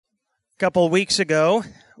couple of weeks ago,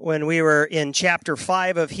 when we were in chapter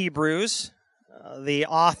 5 of Hebrews, the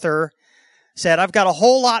author said, I've got a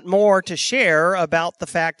whole lot more to share about the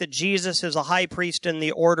fact that Jesus is a high priest in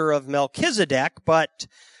the order of Melchizedek, but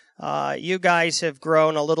you guys have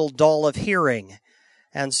grown a little dull of hearing,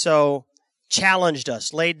 and so challenged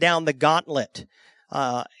us, laid down the gauntlet.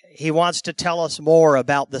 He wants to tell us more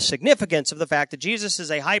about the significance of the fact that Jesus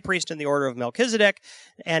is a high priest in the order of Melchizedek,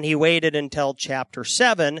 and he waited until chapter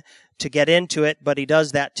 7 to get into it, but he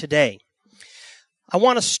does that today. I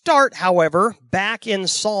want to start, however, back in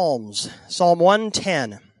Psalms, Psalm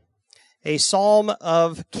 110, a psalm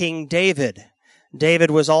of King David. David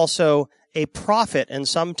was also a prophet, and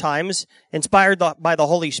sometimes, inspired by the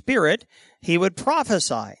Holy Spirit, he would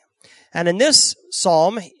prophesy. And in this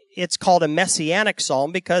psalm, it's called a messianic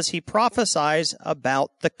psalm because he prophesies about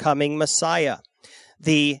the coming Messiah,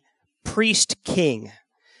 the priest king.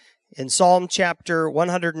 In Psalm chapter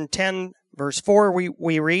 110, verse 4,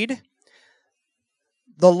 we read,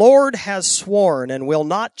 "The Lord has sworn and will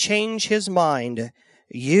not change his mind.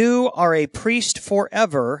 You are a priest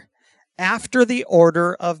forever after the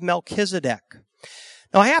order of Melchizedek."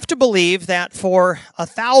 Now, I have to believe that for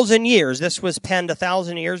 1,000 years, this was penned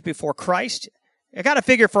 1,000 years before Christ. I got to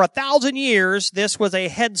figure for 1,000 years, this was a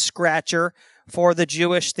head scratcher for the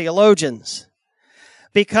Jewish theologians.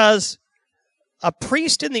 Because a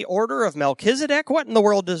priest in the order of Melchizedek, what in the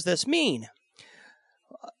world does this mean?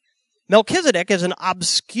 Melchizedek is an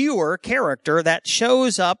obscure character that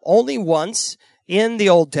shows up only once in the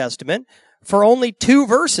Old Testament for only 2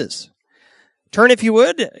 verses. Turn, if you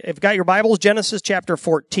would, if you've got your Bibles, Genesis chapter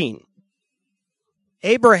 14.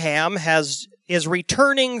 Abraham is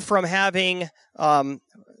returning from having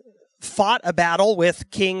fought a battle with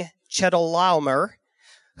King Chedorlaomer,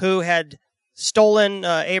 who had stolen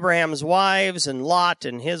Abraham's wives and Lot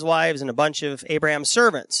and his wives and a bunch of Abraham's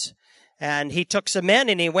servants. And he took some men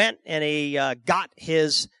and he went and he got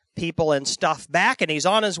his people and stuff back, and he's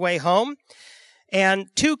on his way home. And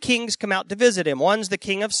 2 kings come out to visit him. One's the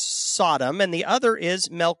king of Sodom, and the other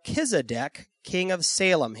is Melchizedek, king of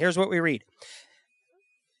Salem. Here's what we read.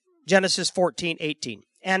 Genesis 14:18.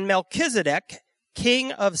 "And Melchizedek,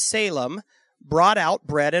 king of Salem, brought out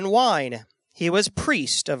bread and wine. He was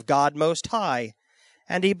priest of God Most High.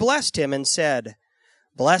 And he blessed him and said,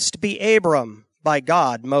 Blessed be Abram by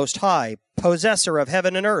God Most High, possessor of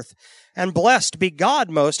heaven and earth. And blessed be God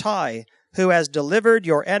Most High, who has delivered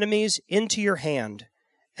your enemies into your hand.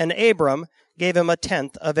 And Abram gave him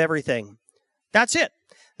 1/10 of everything." That's it.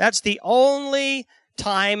 That's the only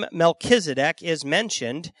time Melchizedek is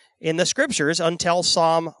mentioned in the Scriptures until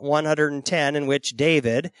Psalm 110, in which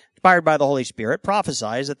David, inspired by the Holy Spirit,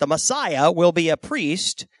 prophesies that the Messiah will be a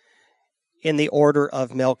priest in the order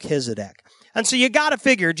of Melchizedek. And so you got to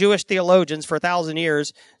figure Jewish theologians for 1,000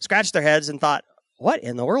 years scratched their heads and thought, what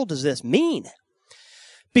in the world does this mean?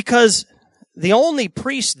 Because the only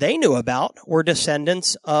priests they knew about were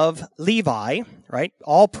descendants of Levi, right?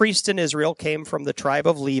 All priests in Israel came from the tribe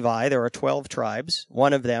of Levi. There are 12 tribes.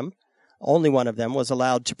 Only one of them was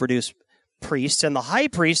allowed to produce priests, and the high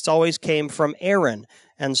priests always came from Aaron,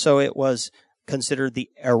 and so it was considered the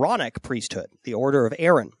Aaronic priesthood, the order of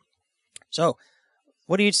Aaron. So,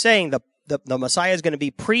 what are you saying? The Messiah is going to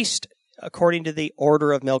be priest according to the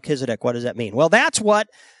order of Melchizedek. What does that mean? Well, that's what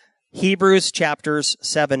Hebrews chapters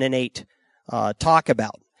 7 and 8 talk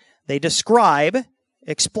about. They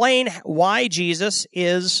explain why Jesus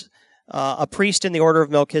is a priest in the order of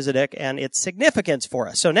Melchizedek and its significance for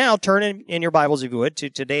us. So now turn in your Bibles, if you would, to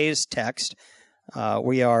today's text.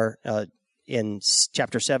 We are in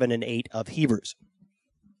chapter 7 and 8 of Hebrews.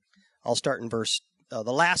 I'll start in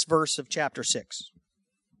the last verse of chapter 6.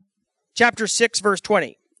 Chapter 6, verse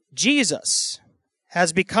 20. "Jesus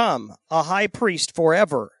has become a high priest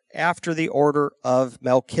forever after the order of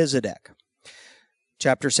Melchizedek."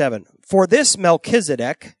 Chapter 7. "For this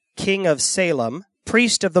Melchizedek, king of Salem,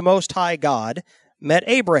 priest of the Most High God, met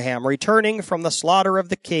Abraham returning from the slaughter of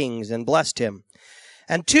the kings and blessed him.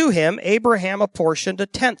 And to him Abraham apportioned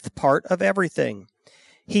 1/10 part of everything.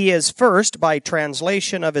 He is first, by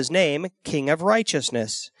translation of his name, King of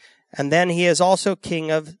Righteousness. And then he is also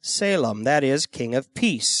King of Salem, that is, King of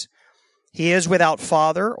Peace. He is without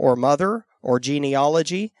father or mother or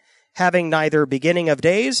genealogy, having neither beginning of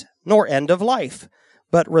days nor end of life.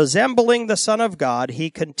 But resembling the Son of God, he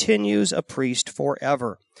continues a priest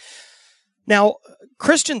forever." Now,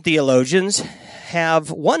 Christian theologians have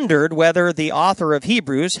wondered whether the author of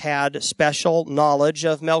Hebrews had special knowledge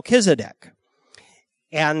of Melchizedek.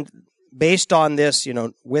 And based on this,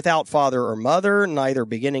 without father or mother, neither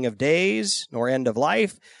beginning of days nor end of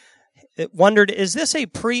life, wondered, is this a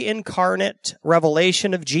pre-incarnate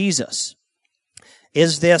revelation of Jesus?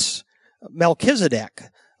 Is this Melchizedek,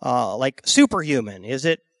 like superhuman? Is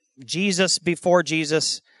it Jesus before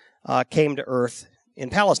Jesus came to earth in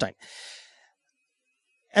Palestine?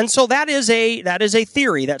 And so that is a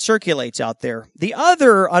theory that circulates out there. The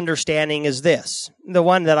other understanding is this, the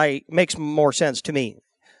one that makes more sense to me,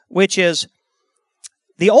 which is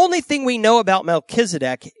the only thing we know about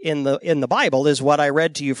Melchizedek in the Bible is what I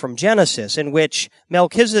read to you from Genesis, in which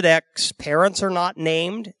Melchizedek's parents are not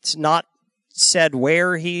named. It's not said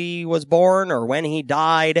where he was born or when he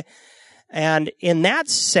died. And in that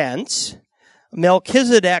sense,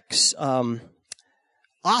 Melchizedek's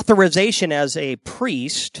authorization as a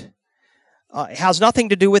priest has nothing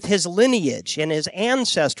to do with his lineage and his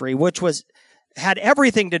ancestry, which had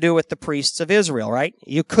everything to do with the priests of Israel, right?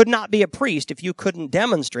 You could not be a priest if you couldn't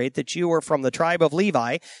demonstrate that you were from the tribe of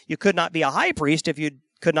Levi. You could not be a high priest if you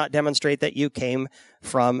could not demonstrate that you came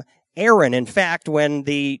from Aaron. In fact, when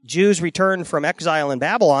the Jews returned from exile in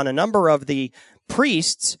Babylon, a number of the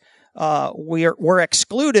priests were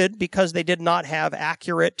excluded because they did not have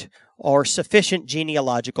accurate or sufficient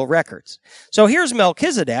genealogical records. So here's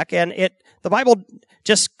Melchizedek, and the Bible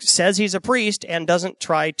just says he's a priest and doesn't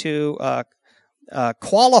try to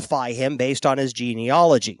qualify him based on his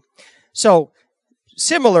genealogy. So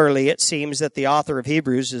similarly, it seems that the author of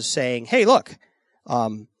Hebrews is saying, hey, look,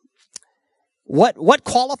 what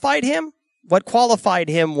qualified him? What qualified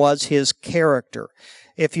him was his character.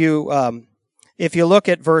 If you look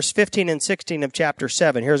at verse 15 and 16 of chapter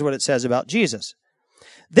 7, here's what it says about Jesus.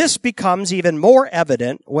 This becomes even more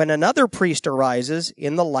evident when another priest arises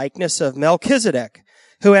in the likeness of Melchizedek,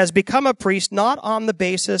 who has become a priest not on the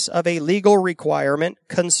basis of a legal requirement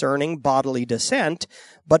concerning bodily descent,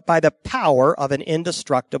 but by the power of an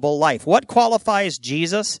indestructible life. What qualifies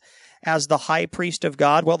Jesus as the high priest of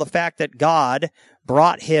God? Well, the fact that God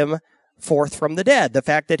brought him forth from the dead. The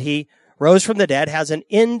fact that he rose from the dead has an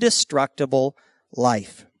indestructible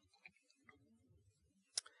life.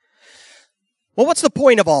 Well, what's the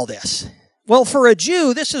point of all this? Well, for a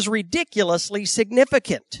Jew, this is ridiculously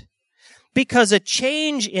significant because a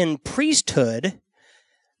change in priesthood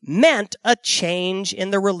meant a change in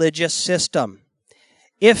the religious system.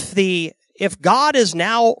 If God is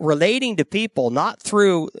now relating to people not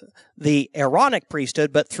through the Aaronic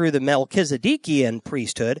priesthood, but through the Melchizedekian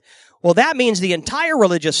priesthood, well, that means the entire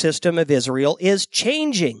religious system of Israel is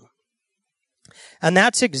changing. And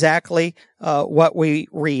that's exactly what we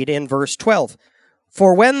read in verse 12.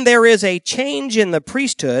 For when there is a change in the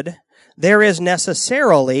priesthood, there is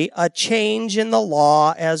necessarily a change in the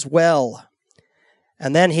law as well.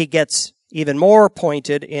 And then he gets even more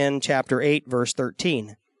pointed in chapter 8, verse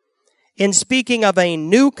 13. In speaking of a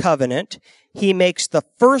new covenant, he makes the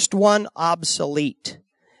first one obsolete.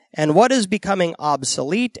 And what is becoming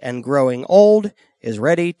obsolete and growing old is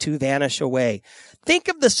ready to vanish away. Think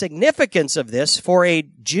of the significance of this for a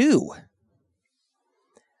Jew.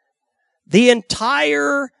 The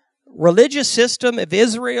entire religious system of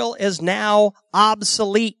Israel is now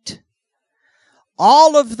obsolete.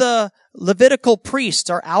 All of the Levitical priests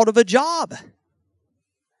are out of a job.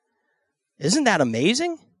 Isn't that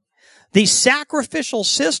amazing? The sacrificial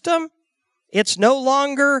system, it's no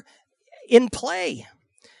longer in play.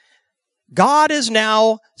 God is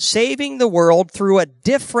now saving the world through a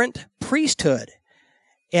different priesthood.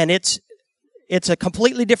 And it's a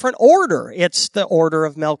completely different order. It's the order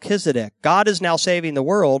of Melchizedek. God is now saving the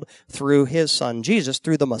world through his son Jesus,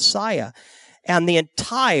 through the Messiah. And the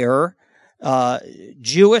entire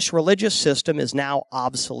Jewish religious system is now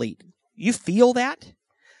obsolete. You feel that?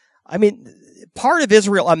 I mean, part of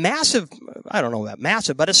Israel, a massive, I don't know about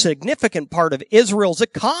massive, but a significant part of Israel's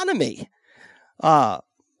economy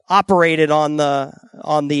operated on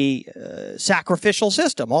the sacrificial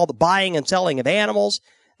system, all the buying and selling of animals.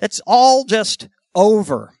 That's all just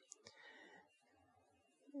over.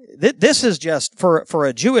 This is just, for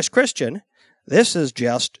a Jewish Christian, this is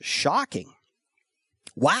just shocking.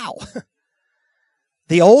 Wow.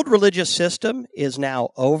 The old religious system is now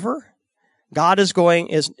over. God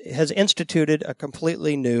has instituted a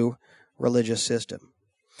completely new religious system.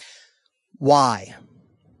 Why?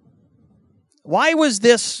 Why did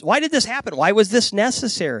this happen? Why was this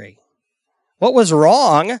necessary? What was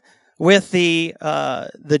wrong with the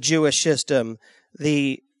Jewish system,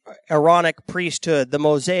 the Aaronic priesthood, the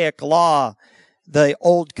Mosaic law, the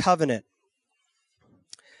Old Covenant?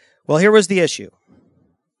 Well, here was the issue.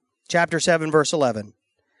 Chapter 7, verse 11.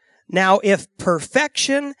 Now, if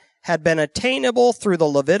perfection had been attainable through the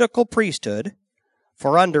Levitical priesthood,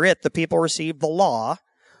 for under it the people received the law,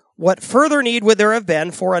 what further need would there have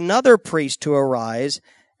been for another priest to arise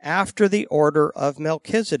after the order of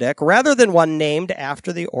Melchizedek, rather than one named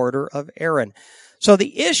after the order of Aaron. So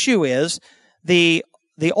the issue is the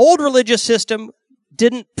old religious system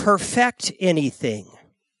didn't perfect anything.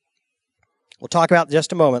 We'll talk about it in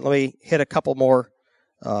just a moment. Let me hit a couple more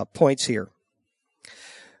points here.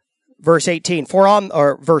 Verse 18, For on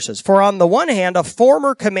the one hand, a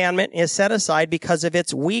former commandment is set aside because of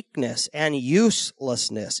its weakness and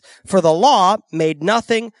uselessness. For the law made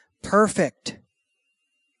nothing perfect.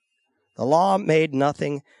 The law made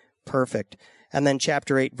nothing perfect. And then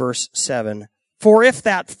chapter 8, verse 7. For if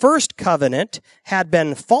that first covenant had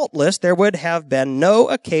been faultless, there would have been no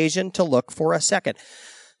occasion to look for a second.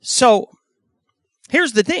 So,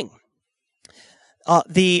 here's the thing.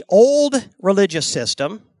 The old religious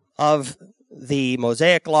system of the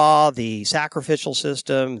Mosaic law, the sacrificial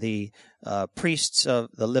system, the priests of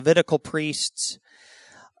the Levitical priests,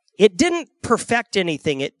 it didn't perfect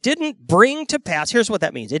anything. It didn't bring to pass, here's what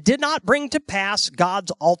that means. It did not bring to pass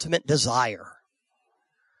God's ultimate desire.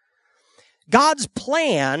 God's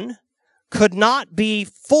plan could not be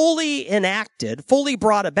fully enacted, fully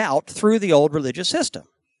brought about through the old religious system.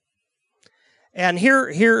 And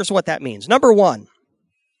here's what that means. Number one,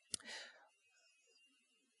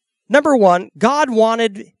 God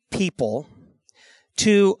wanted people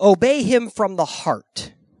to obey him from the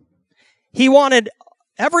heart. He wanted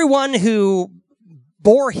everyone who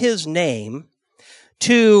bore his name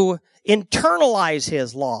to internalize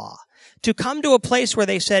his law, to come to a place where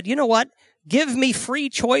they said, you know what? Give me free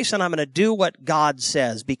choice and I'm going to do what God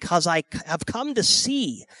says because I have come to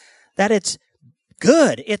see that it's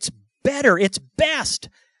good, it's better, it's best.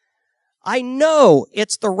 I know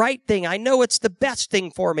it's the right thing. I know it's the best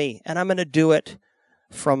thing for me, and I'm going to do it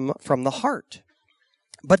from the heart.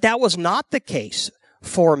 But that was not the case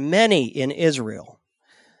for many in Israel.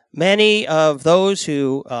 Many of those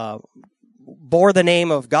who bore the name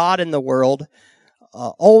of God in the world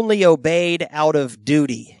only obeyed out of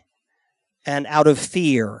duty and out of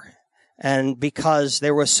fear and because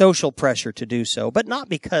there was social pressure to do so, but not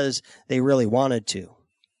because they really wanted to.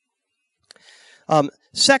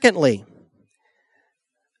 Secondly,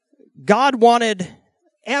 God wanted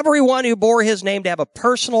everyone who bore his name to have a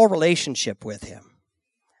personal relationship with him.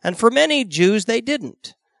 And for many Jews, they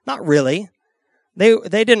didn't. Not really. They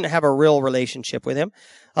didn't have a real relationship with him.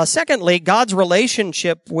 Secondly, God's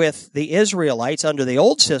relationship with the Israelites under the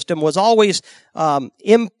old system was always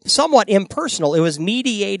somewhat impersonal. It was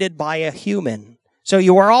mediated by a human. So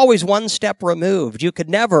you were always one step removed. You could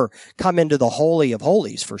never come into the Holy of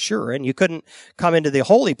Holies for sure. And you couldn't come into the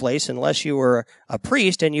holy place unless you were a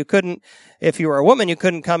priest. And you couldn't, if you were a woman, you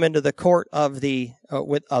couldn't come into the court of the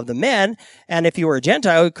men. And if you were a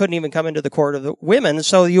Gentile, you couldn't even come into the court of the women.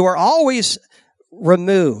 So you were always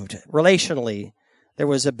removed relationally. There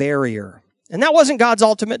was a barrier. And that wasn't God's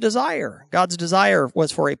ultimate desire. God's desire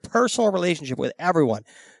was for a personal relationship with everyone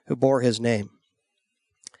who bore his name.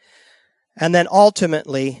 And then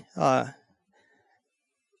ultimately,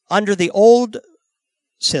 under the old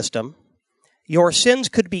system, your sins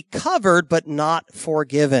could be covered but not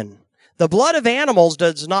forgiven. The blood of animals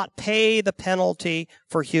does not pay the penalty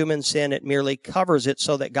for human sin. It merely covers it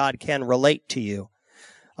so that God can relate to you.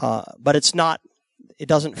 But it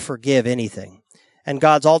doesn't forgive anything. And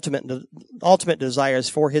God's ultimate desire is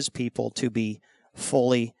for his people to be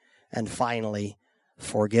fully and finally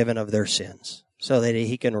forgiven of their sins so that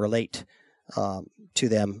he can relate to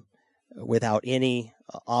them without any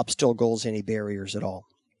obstacles, any barriers at all.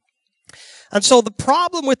 And so the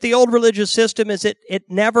problem with the old religious system is it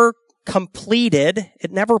never completed,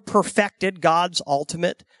 it never perfected God's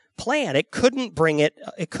ultimate plan. It couldn't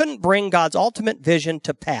bring God's ultimate vision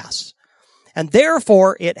to pass. And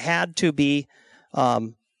therefore it had to be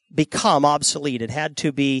become obsolete. It had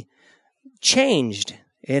to be changed.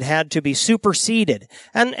 It had to be superseded.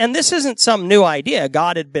 And this isn't some new idea.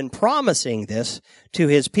 God had been promising this to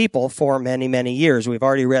his people for many, many years. We've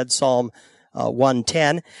already read Psalm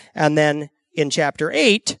 110. And then in chapter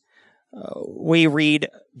 8, we read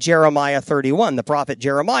Jeremiah 31. The prophet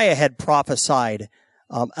Jeremiah had prophesied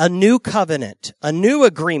a new covenant, a new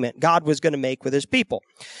agreement God was going to make with his people.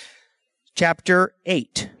 Chapter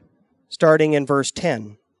 8, starting in verse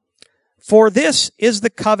 10. For this is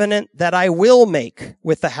the covenant that I will make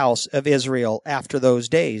with the house of Israel after those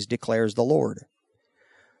days, declares the Lord.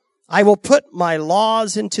 I will put my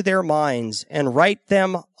laws into their minds and write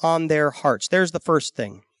them on their hearts. There's the first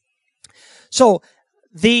thing. So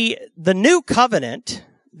the new covenant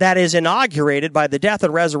that is inaugurated by the death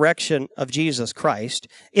and resurrection of Jesus Christ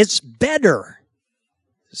is better.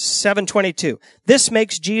 7:22. This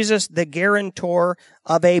makes Jesus the guarantor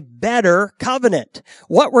of a better covenant.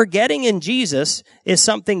 What we're getting in Jesus is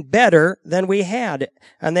something better than we had.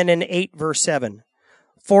 And then in 8 verse 7.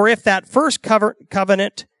 For if that first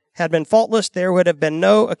covenant had been faultless, there would have been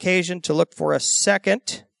no occasion to look for a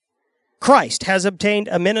second. Christ has obtained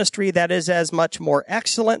a ministry that is as much more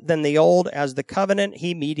excellent than the old as the covenant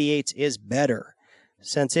he mediates is better,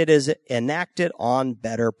 since it is enacted on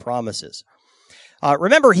better promises.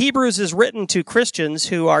 Remember, Hebrews is written to Christians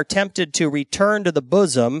who are tempted to return to the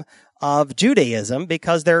bosom of Judaism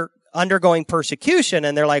because they're undergoing persecution,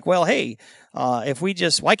 and they're like, well, hey,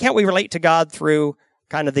 why can't we relate to God through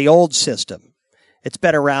kind of the old system? It's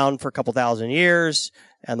been around for a couple thousand years,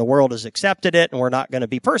 and the world has accepted it, and we're not going to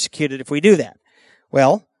be persecuted if we do that.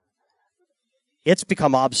 Well, it's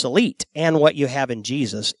become obsolete, and what you have in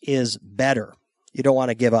Jesus is better. You don't want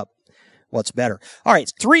to give up what's better. All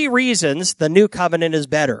right, 3 reasons the new covenant is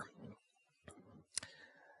better.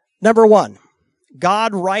 Number 1,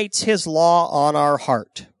 God writes his law on our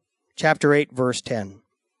heart. Chapter 8, verse 10.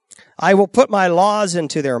 I will put my laws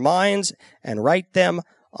into their minds and write them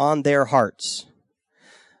on their hearts.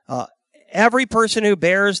 Every person who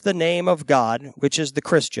bears the name of God, which is the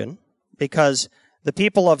Christian, because the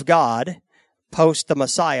people of God post the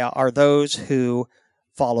Messiah are those who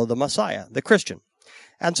follow the Messiah, the Christian.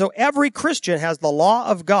 And so every Christian has the law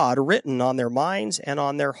of God written on their minds and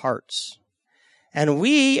on their hearts. And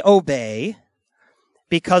we obey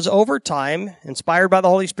because over time, inspired by the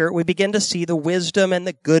Holy Spirit, we begin to see the wisdom and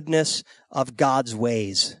the goodness of God's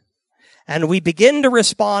ways. And we begin to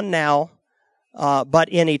respond now, but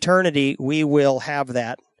in eternity, we will have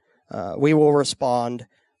that. We will respond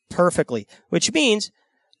perfectly, which means,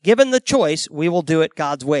 given the choice, we will do it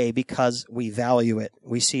God's way because we value it.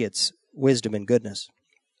 We see its wisdom and goodness.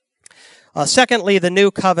 Secondly, the new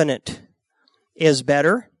covenant is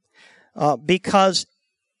better because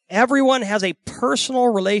everyone has a personal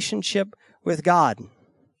relationship with God.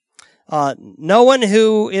 No one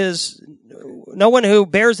who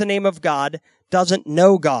bears the name of God doesn't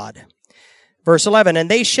know God. Verse 11, and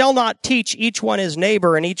they shall not teach each one his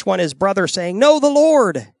neighbor and each one his brother, saying, know the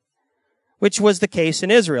Lord, which was the case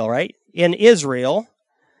in Israel, right? In Israel,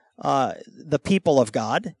 the people of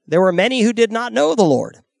God, there were many who did not know the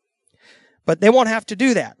Lord. But they won't have to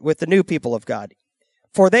do that with the new people of God.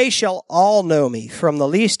 For they shall all know me, from the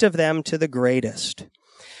least of them to the greatest.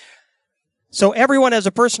 So everyone has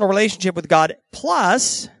a personal relationship with God,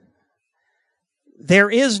 plus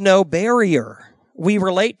there is no barrier. We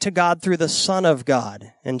relate to God through the Son of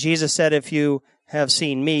God. And Jesus said, if you have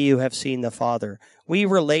seen me, you have seen the Father. We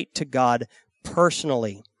relate to God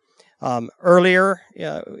personally. Earlier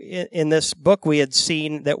in this book, we had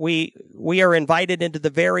seen that we are invited into the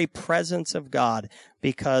very presence of God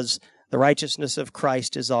because the righteousness of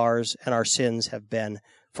Christ is ours and our sins have been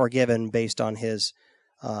forgiven based on his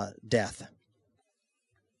death.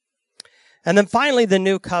 And then finally, the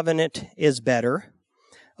new covenant is better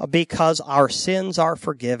because our sins are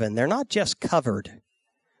forgiven. They're not just covered.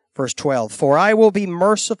 Verse 12, for I will be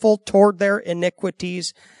merciful toward their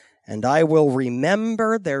iniquities, and I will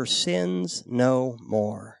remember their sins no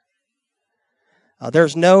more.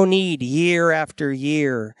 There's no need year after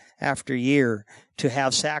year after year to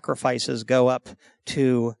have sacrifices go up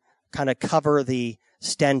to kind of cover the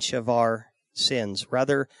stench of our sins.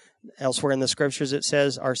 Rather, elsewhere in the scriptures it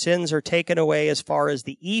says, our sins are taken away as far as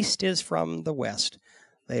the east is from the west.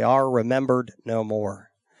 They are remembered no more.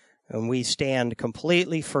 And we stand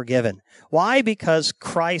completely forgiven. Why? Because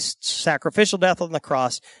Christ's sacrificial death on the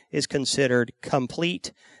cross is considered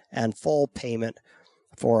complete and full payment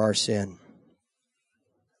for our sin.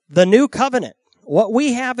 The new covenant, what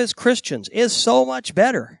we have as Christians, is so much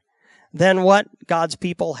better than what God's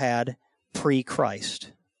people had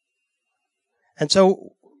pre-Christ. And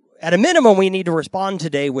so, at a minimum, we need to respond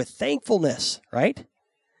today with thankfulness, right?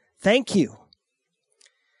 Thank you.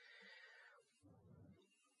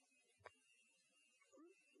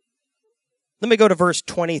 Let me go to verse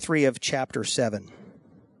 23 of chapter 7.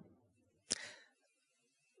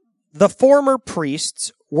 The former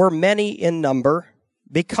priests were many in number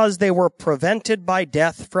because they were prevented by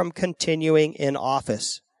death from continuing in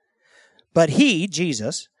office. But he,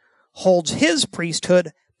 Jesus, holds his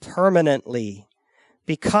priesthood permanently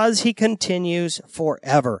because he continues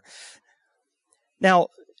forever. Now,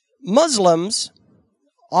 Muslims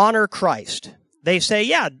honor Christ. They say,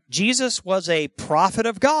 yeah, Jesus was a prophet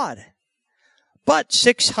of God. But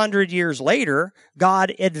 600 years later,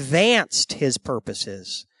 God advanced his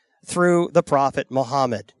purposes through the prophet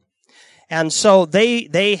Muhammad. And so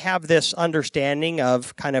they have this understanding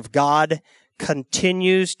of kind of God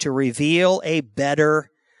continues to reveal a better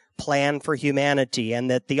plan for humanity,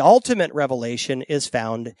 and that the ultimate revelation is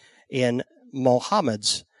found in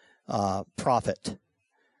Muhammad's prophetness.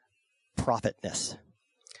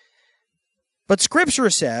 But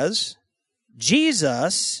Scripture says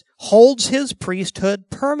Jesus holds his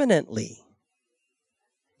priesthood permanently.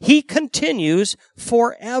 He continues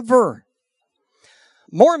forever.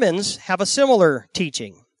 Mormons have a similar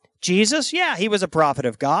teaching. Jesus, yeah, he was a prophet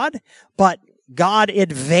of God, but God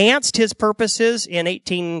advanced his purposes in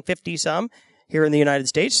 1850-some here in the United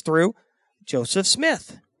States through Joseph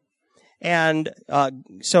Smith. And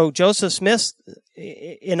so Joseph Smith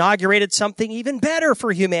inaugurated something even better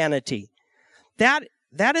for humanity.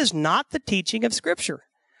 That is not the teaching of Scripture.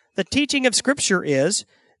 The teaching of Scripture is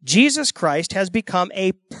Jesus Christ has become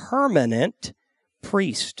a permanent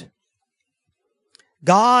priest.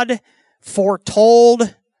 God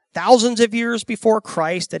foretold thousands of years before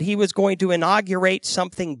Christ that he was going to inaugurate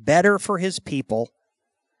something better for his people.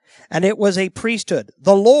 And it was a priesthood.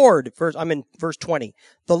 The Lord, I'm in verse 20.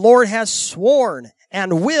 The Lord has sworn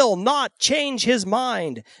and will not change his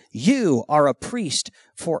mind. You are a priest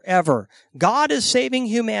forever. God is saving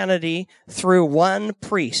humanity through one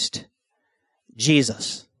priest,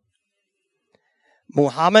 Jesus.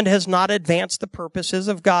 Muhammad has not advanced the purposes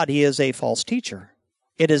of God. He is a false teacher.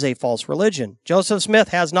 It is a false religion. Joseph Smith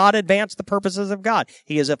has not advanced the purposes of God.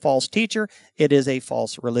 He is a false teacher. It is a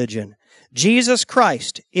false religion. Jesus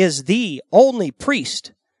Christ is the only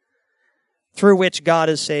priest through which God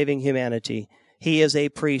is saving humanity. He is a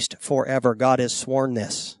priest forever. God has sworn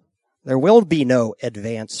this. There will be no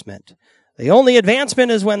advancement. The only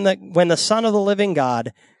advancement is when the Son of the living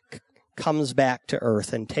God comes back to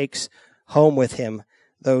earth and takes home with him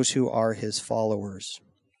those who are his followers.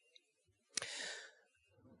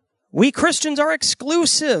 We Christians are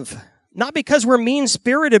exclusive, not because we're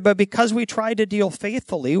mean-spirited, but because we try to deal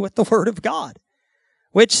faithfully with the Word of God,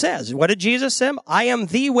 which says, what did Jesus say? I am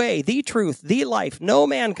the way, the truth, the life. No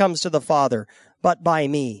man comes to the Father but by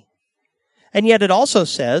me. And yet it also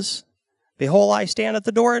says, behold, I stand at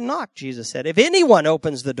the door and knock, Jesus said. If anyone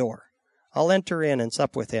opens the door, I'll enter in and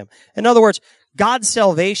sup with him. In other words, God's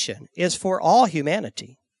salvation is for all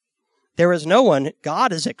humanity. There is no one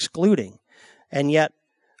God is excluding, and yet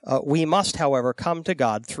we must, however, come to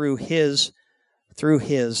God through his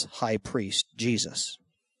high priest, Jesus.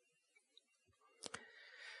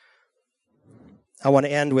 I want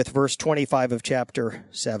to end with verse 25 of chapter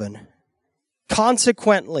 7.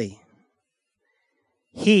 Consequently,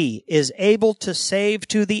 he is able to save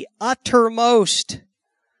to the uttermost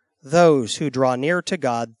those who draw near to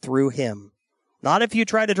God through him. Not if you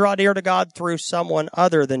try to draw near to God through someone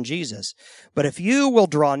other than Jesus, but if you will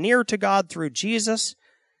draw near to God through Jesus,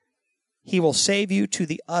 he will save you to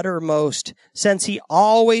the uttermost, since he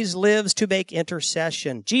always lives to make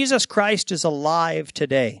intercession. Jesus Christ is alive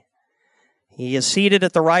today. He is seated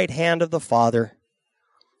at the right hand of the Father,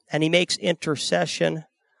 and he makes intercession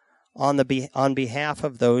on behalf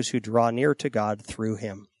of those who draw near to God through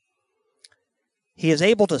him. He is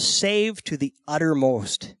able to save to the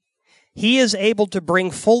uttermost. He is able to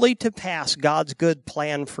bring fully to pass God's good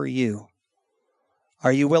plan for you.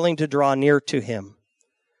 Are you willing to draw near to him?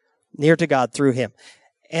 Near to God through him.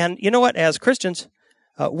 And you know what? As Christians,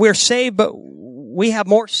 we're saved, but we have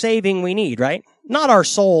more saving we need, right? Not our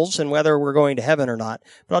souls and whether we're going to heaven or not.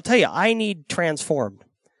 But I'll tell you, I need transformed.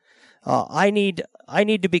 I need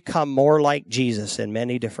to become more like Jesus in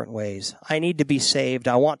many different ways. I need to be saved.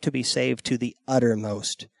 I want to be saved to the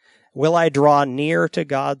uttermost. Will I draw near to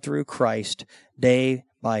God through Christ day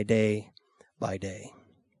by day by day?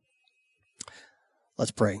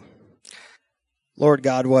 Let's pray. Lord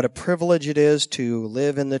God, what a privilege it is to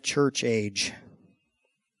live in the church age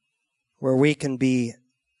where we can be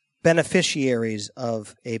beneficiaries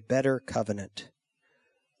of a better covenant.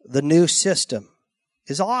 The new system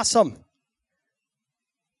is awesome.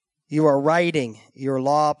 You are writing your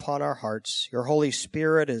law upon our hearts. Your Holy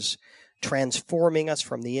Spirit is transforming us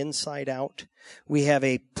from the inside out. We have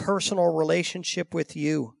a personal relationship with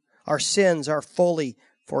you. Our sins are fully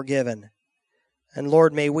forgiven. And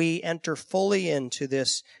Lord, may we enter fully into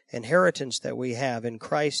this inheritance that we have in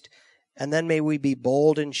Christ, and then may we be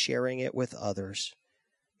bold in sharing it with others.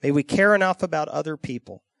 May we care enough about other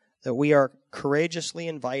people that we are courageously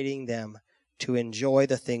inviting them to enjoy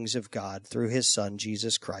the things of God through his Son,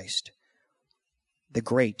 Jesus Christ, the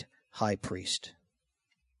great high priest.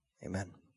 Amen.